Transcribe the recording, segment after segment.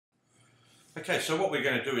Okay, so what we're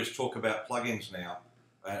going to do is talk about plugins now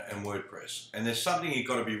and WordPress. And there's something you've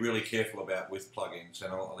got to be really careful about with plugins,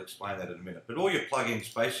 and I'll explain that in a minute. But all your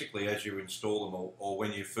plugins, basically, as you install them or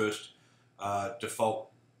when you first default,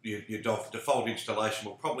 your default installation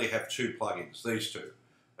will probably have two plugins, these two.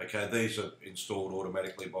 Okay, these are installed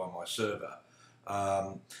automatically by my server.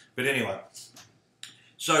 But anyway,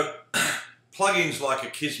 so plugins like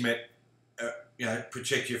Akismet,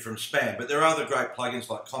 protect you from spam. But there are other great plugins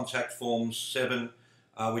like Contact Forms 7,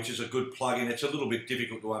 which is a good plugin. It's a little bit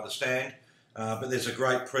difficult to understand, but there's a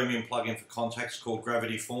great premium plugin for contacts called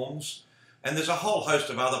Gravity Forms. And there's a whole host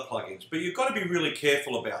of other plugins, but you've got to be really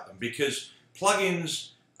careful about them because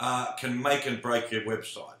plugins can make and break your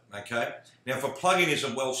website. Okay. Now, if a plugin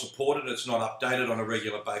isn't well supported, it's not updated on a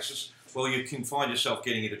regular basis, well, you can find yourself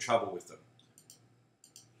getting into trouble with them.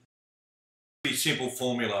 Pretty simple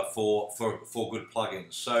formula for good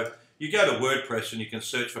plugins. So you go to WordPress and you can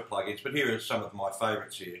search for plugins, but here are some of my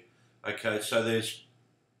favorites here. Okay, so there's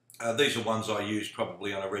these are ones I use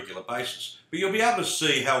probably on a regular basis, but you'll be able to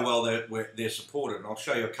see how well they're supported, and I'll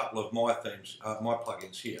show you a couple of my themes, my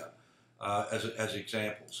plugins here as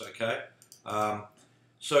examples. Okay.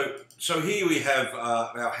 So here we have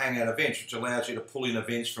our Hangout events, which allows you to pull in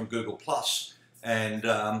events from Google Plus and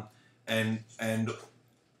have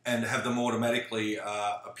them automatically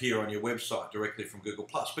appear on your website directly from Google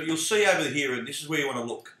Plus. But you'll see over here, and this is where you want to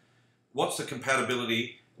look. What's the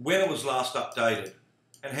compatibility? When it was last updated,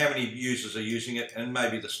 and how many users are using it, and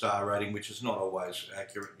maybe the star rating, which is not always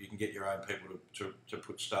accurate. You can get your own people to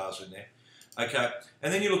put stars in there. Okay,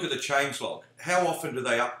 and then you look at the changelog. How often do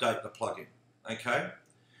they update the plugin? Okay.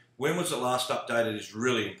 When was it last updated is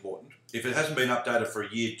really important. If it hasn't been updated for a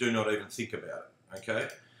year, do not even think about it, okay?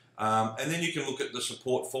 And then you can look at the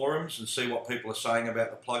support forums and see what people are saying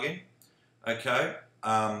about the plugin, okay?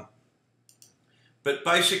 But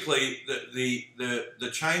basically,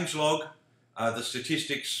 the changelog, the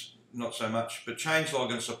statistics, not so much, but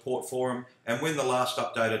changelog and support forum, and when the last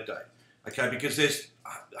updated date, okay? Because there's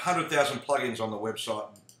 100,000 plugins on the website,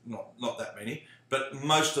 not that many, but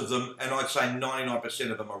most of them, and I'd say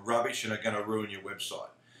 99% of them are rubbish and are going to ruin your website.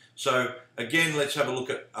 So again, let's have a look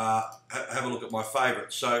at my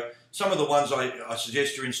favourites. So some of the ones I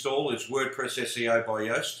suggest you install is WordPress SEO by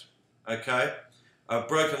Yoast. Okay,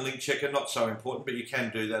 Broken Link Checker, not so important, but you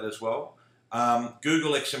can do that as well.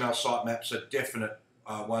 Google XML sitemaps are a definite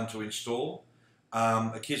one to install.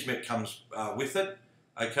 Akismet comes with it.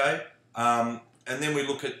 Okay. And then we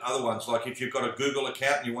look at other ones, like if you've got a Google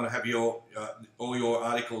account and you want to have your all your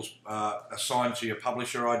articles assigned to your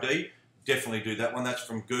publisher ID, definitely do that one. That's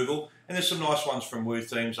from Google. And there's some nice ones from Woo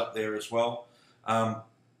Themes up there as well.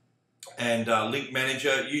 Link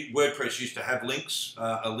Manager. WordPress used to have links,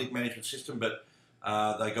 a link management system, but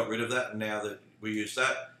they got rid of that, and now that we use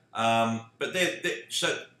that.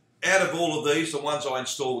 So out of all of these, the ones I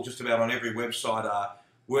install just about on every website are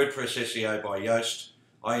WordPress SEO by Yoast.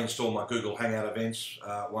 I install my Google Hangout events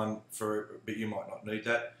one but you might not need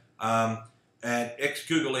that. And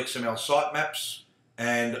Google XML sitemaps,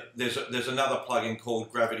 and there's another plugin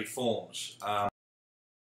called Gravity Forms.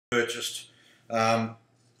 Purchased, and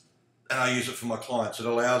I use it for my clients. It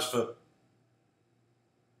allows for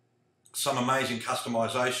some amazing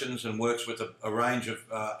customizations and works with a range of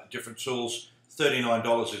different tools.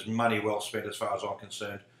 $39 is money well spent as far as I'm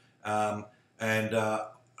concerned.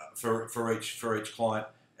 For each client,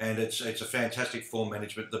 and it's a fantastic form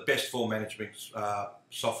management, the best form management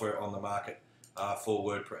software on the market for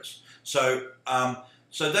WordPress. So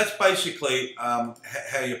that's basically how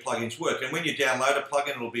your plugins work. And when you download a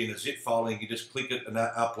plugin, it'll be in a zip file, and you just click it and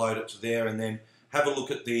upload it to there, and then have a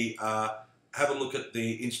look at the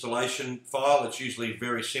installation file. It's usually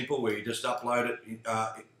very simple, where you just upload it,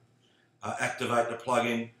 activate the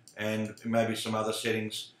plugin, and maybe some other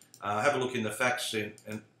settings. Have a look in the facts and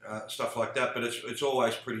stuff like that, but it's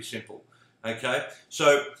always pretty simple. Okay,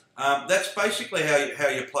 so that's basically how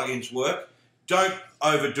your plugins work. Don't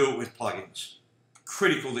overdo it with plugins.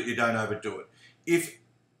 Critical that you don't overdo it.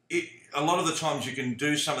 A lot of the times you can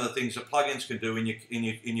do some of the things that plugins can do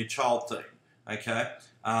in your child theme. Okay,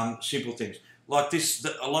 simple things like this.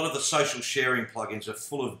 A lot of the social sharing plugins are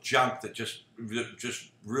full of junk that just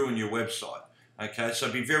ruin your website. Okay,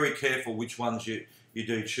 so be very careful which ones you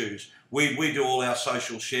do choose. We do all our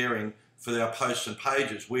social sharing for our posts and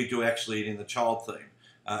pages. We do actually it in the child theme.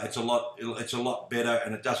 It's a lot better,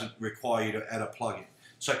 and it doesn't require you to add a plugin.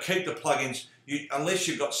 So keep the plugins. Unless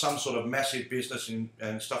you've got some sort of massive business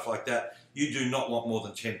and stuff like that, you do not want more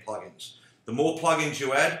than 10 plugins. The more plugins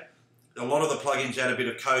you add, a lot of the plugins add a bit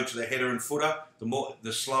of code to the header and footer.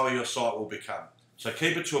 The slower your site will become. So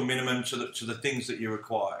keep it to a minimum to the things that you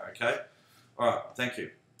require. Okay. All right, thank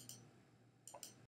you.